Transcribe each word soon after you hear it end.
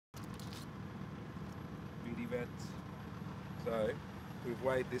BeardieVet. So we've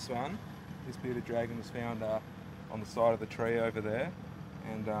weighed this one. This bearded dragon was found on the side of the tree over there,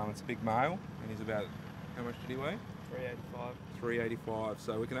 and it's a big male, and he's about, how much did he weigh? 385. 385.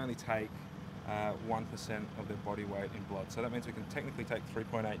 So we can only take 1% of their body weight in blood. So that means we can technically take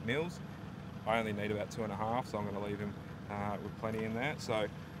 3.8 mils. I only need about 2.5, so I'm going to leave him with plenty in there. So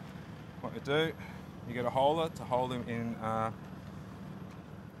what we do, you get a holder to hold him in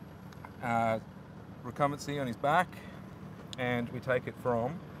recumbency on his back, and we take it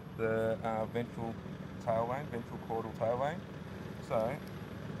from the ventral caudal tail vein. So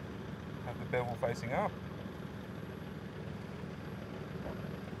have the bevel facing up,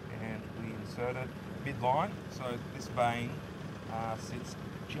 and we insert it midline. So this vein sits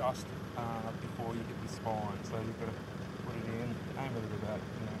just before you hit the spine. So you've got to put it in, aim it at about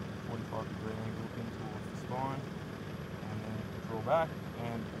 45-degree angle in towards the spine, and then draw back,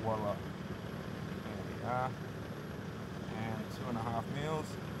 and voila. There we are. And 2.5 mils.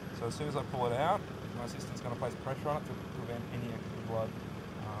 So as soon as I pull it out, my assistant's going to place pressure on it to prevent any extra blood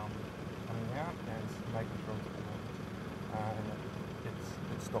coming out and making sure it's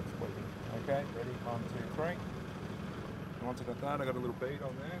it stops bleeding. Okay, ready? 1, 2, 3. And once I got that, I got a little bead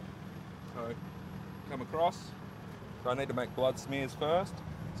on there. So come across. So I need to make blood smears first.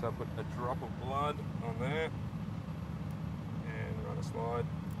 So I put a drop of blood on there and run a slide.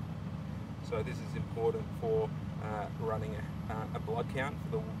 So this is important for running a blood count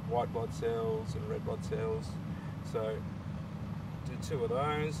for the white blood cells and red blood cells. So do 2 of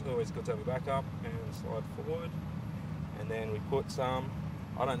those, always good to have a backup, and slide forward. And then we put some,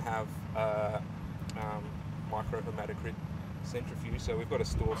 I don't have microhematocrit centrifuge, so we've got to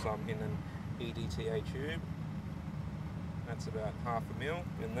store some in an EDTA tube. That's about 0.5 mil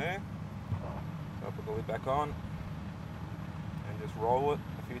in there. So I'll put the lid back on and just roll it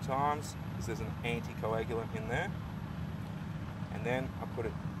a few times, because there's an anticoagulant in there. And then I put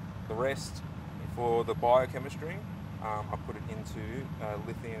it, the rest for the biochemistry, I put it into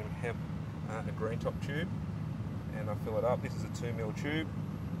lithium hemp, a green top tube, and I fill it up. This is a 2 mil tube,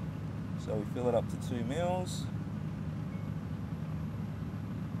 so we fill it up to 2 mils.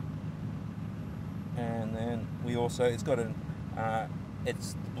 And then we also, it's got an,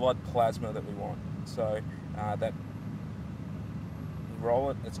 it's blood plasma that we want. So that we roll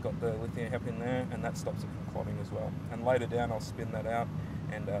it, it's got the lithium hemp in there, and that stops it from clotting as well. And later down I'll spin that out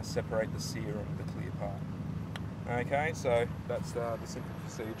and separate the serum, the clear part. Okay, so that's the simple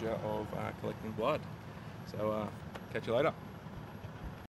procedure of collecting blood. So catch you later.